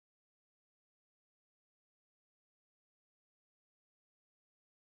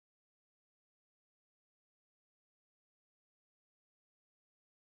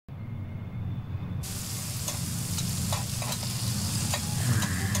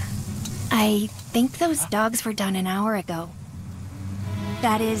I think those dogs were done an hour ago.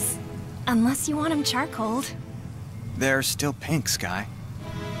 That is, unless you want them charcoaled. They're still pink, Skye.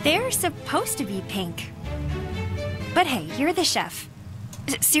 They're supposed to be pink. But hey, you're the chef.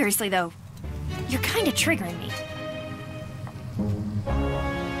 Seriously though, you're kinda triggering me.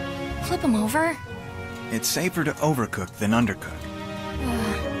 Flip them over. It's safer to overcook than undercook.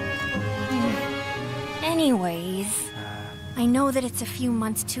 Anyways, I know that it's a few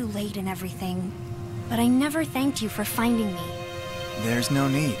months too late and everything, but I never thanked you for finding me. There's no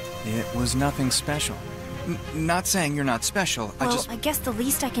need. It was nothing special. Not saying you're not special, Well, I guess the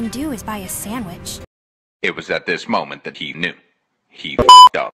least I can do is buy a sandwich. It was at this moment that he knew. He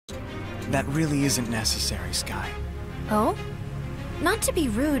f***ed up. That really isn't necessary, Skye. Oh? Not to be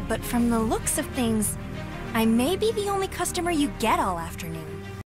rude, but from the looks of things, I may be the only customer you get all afternoon.